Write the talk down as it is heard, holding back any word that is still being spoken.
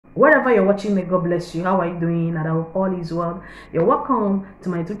Wherever you're watching, may God bless you. How are you doing? And I hope all is well. You're welcome to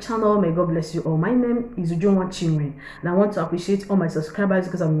my YouTube channel. May God bless you all. My name is Ujunwa Chinwe, and I want to appreciate all my subscribers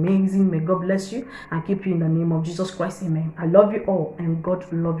because I'm amazing. May God bless you and keep you in the name of Jesus Christ. Amen. I love you all, and God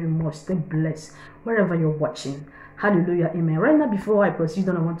love you more. Stay blessed wherever you're watching. Hallelujah. Amen. Right now, before I proceed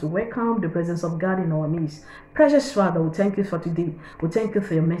on, I want to welcome the presence of God in our midst. Precious Father, we thank you for today. We thank you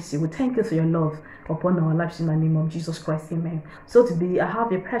for your mercy. We thank you for your love upon our lives in the name of Jesus Christ. Amen. So today, I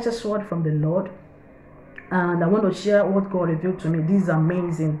have a precious word from the Lord, and I want to share what God revealed to me. This is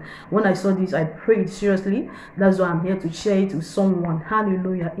amazing. When I saw this, I prayed seriously. That's why I'm here to share it with someone.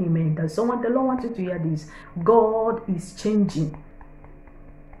 Hallelujah. Amen. That someone, the Lord wants you to hear this. God is changing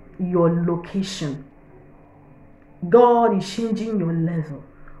your location. God is changing your level.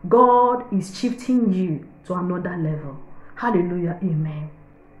 God is shifting you to another level. Hallelujah. Amen.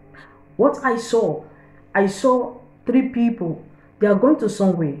 What I saw 3 people. They are going to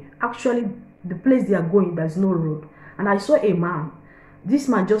somewhere. Actually, the place they are going, there's no road. And I saw a man. This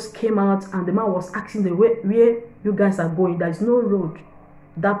man just came out, and the man was asking the way where you guys are going. There's no road.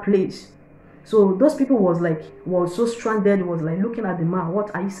 That place. So those people was so stranded. Was like looking at the man.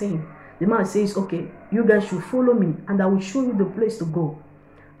 What are you saying? The man says, okay, you guys should follow me, and I will show you the place to go.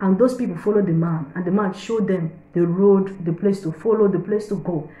 And those people followed the man, and the man showed them the road, the place to follow, the place to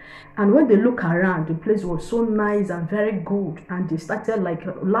go. And when they look around, the place was so nice and very good, and they started like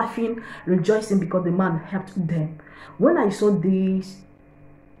laughing, rejoicing because the man helped them. When I saw this,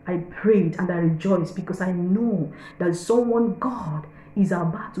 I prayed and I rejoiced because I know that someone, God, is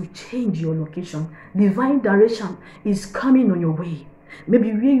about to change your location. Divine direction is coming on your way.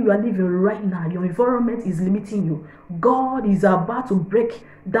 Maybe where you are living right now, your environment is limiting you. God is about to break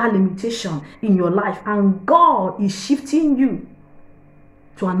that limitation in your life, and God is shifting you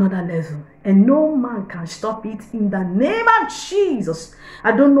to another level, and no man can stop it in the name of Jesus.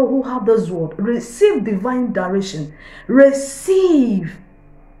 I don't know who have this word. Receive divine direction. Receive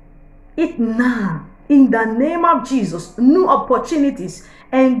it now in the name of Jesus. New opportunities,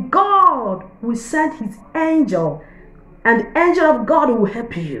 and God will send his angel. And the angel of God will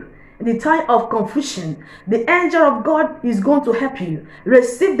help you. In the time of confusion, the angel of God is going to help you.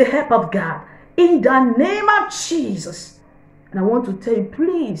 Receive the help of God in the name of Jesus. And I want to tell you,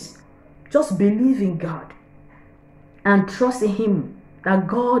 please, just believe in God and trust in him, that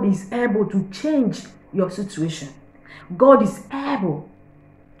God is able to change your situation. God is able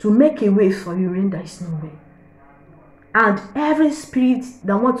to make a way for you when there is no way. And every spirit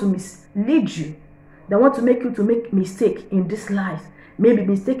that wants to mislead you, they want to make you to make mistake in this life, maybe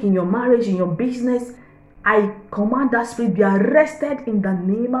mistake in your marriage, in your business, I command that spirit be arrested in the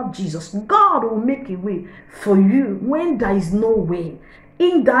name of Jesus. God will make a way for you when there is no way.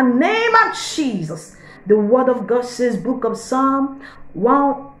 In the name of Jesus. The word of God says, book of Psalm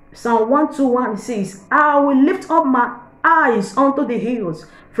 121 says, I will lift up my eyes unto the hills,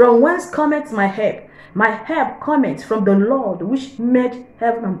 from whence cometh my help. My help cometh from the Lord, which made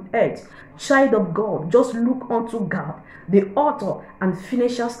heaven and earth. Child of God, just look unto God, the author and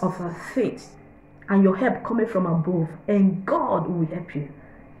finishers of our faith, and your help coming from above, and God will help you.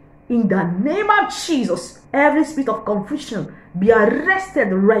 In the name of Jesus, every spirit of confusion be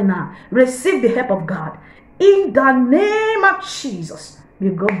arrested right now. Receive the help of God. In the name of Jesus, may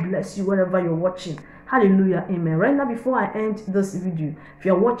God bless you wherever you're watching. Hallelujah. Amen. Right now, before I end this video, if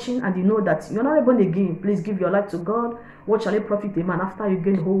you're watching and you know that you're not born again, please give your life to God. What shall it profit a man after you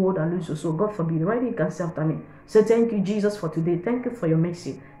gain the whole world and lose your soul? God forbid. Right now, you can say after me. So thank you, Jesus, for today. Thank you for your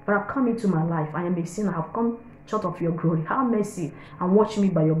mercy. For I've come into my life. I am a sinner. I have come short of your glory. Have mercy and watch me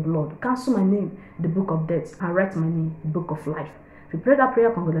by your blood. Cancel my name in the book of death and write my name in the book of life. If you pray that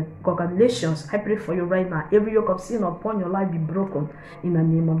prayer, congratulations. I pray for you right now. Every yoke of sin upon your life be broken in the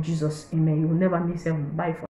name of Jesus. Amen. You will never miss heaven. Bye.